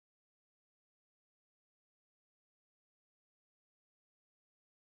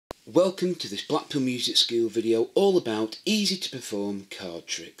Welcome to this Blackpool Music School video all about easy to perform card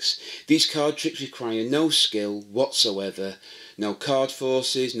tricks. These card tricks require no skill whatsoever, no card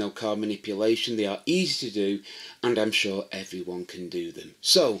forces, no card manipulation. They are easy to do and I'm sure everyone can do them.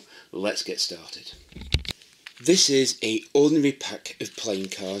 So let's get started. This is an ordinary pack of playing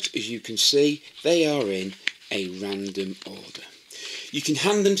cards. As you can see, they are in a random order. You can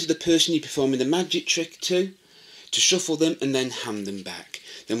hand them to the person you're performing the magic trick to shuffle them and then hand them back.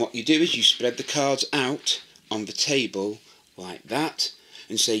 Then what you do is you spread the cards out on the table like that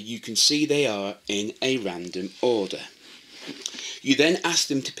and say you can see they are in a random order. You then ask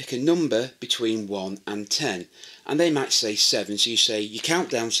them to pick a number between 1 and 10 and they might say 7, so you say you count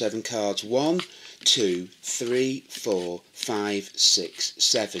down 7 cards, 1, 2, 3, 4, 5, 6,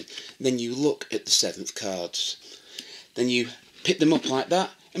 7. Then you look at the 7th cards. Then you pick them up like that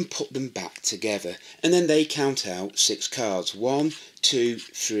and put them back together, and then they count out 6 cards, 1, 2,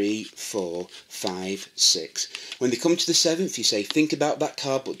 3, 4, 5, 6. When they come to the 7th you say think about that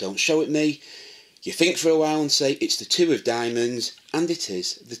card but don't show it me. You think for a while and say it's the 2 of diamonds, and it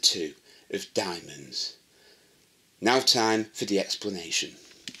is the 2 of diamonds. Now time for the explanation.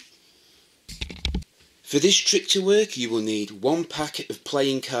 For this trick to work you will need 1 packet of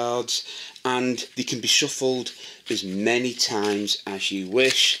playing cards and they can be shuffled as many times as you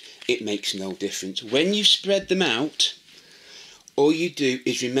wish. It makes no difference. When you spread them out, all you do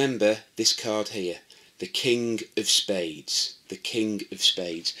is remember this card here, the King of Spades. The King of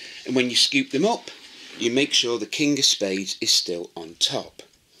Spades. And when you scoop them up, you make sure the King of Spades is still on top.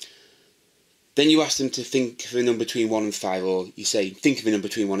 Then you ask them to think of a number between 1 and 5, or you say think of a number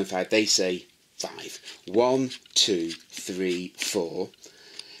between 1 and 5. They say 5. 1, 2, 3, 4.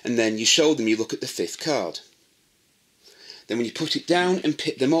 And then you show them, you look at the 5th card. Then when you put it down and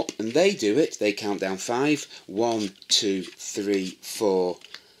pick them up and they do it, they count down 5. 1, 2, 3, 4.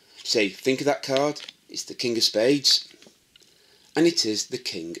 Say, think of that card, it's the King of Spades. And it is the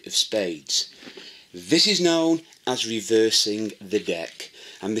King of Spades. This is known as reversing the deck.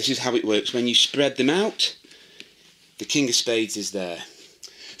 And this is how it works. When you spread them out, the King of Spades is there.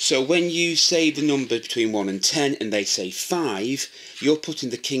 So when you say the number between 1 and 10 and they say 5, you're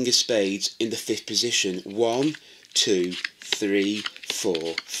putting the King of Spades in the 5th position. 1, 2, 3, 4,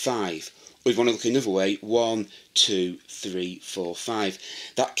 5. Or if you want to look another way, 1, 2, 3, 4, 5.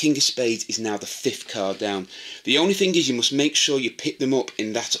 That King of Spades is now the 5th card down. The only thing is you must make sure you pick them up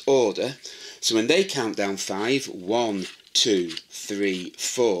in that order. So when they count down 5, 1, 2, 3,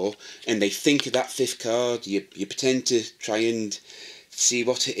 4, and they think of that 5th card, you pretend to try and see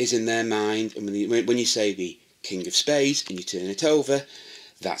what it is in their mind, and when you say the King of Spades and you turn it over,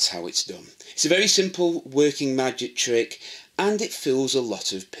 that's how it's done. It's a very simple working magic trick and it fools a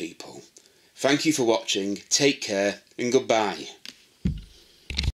lot of people. Thank you for watching, take care and goodbye.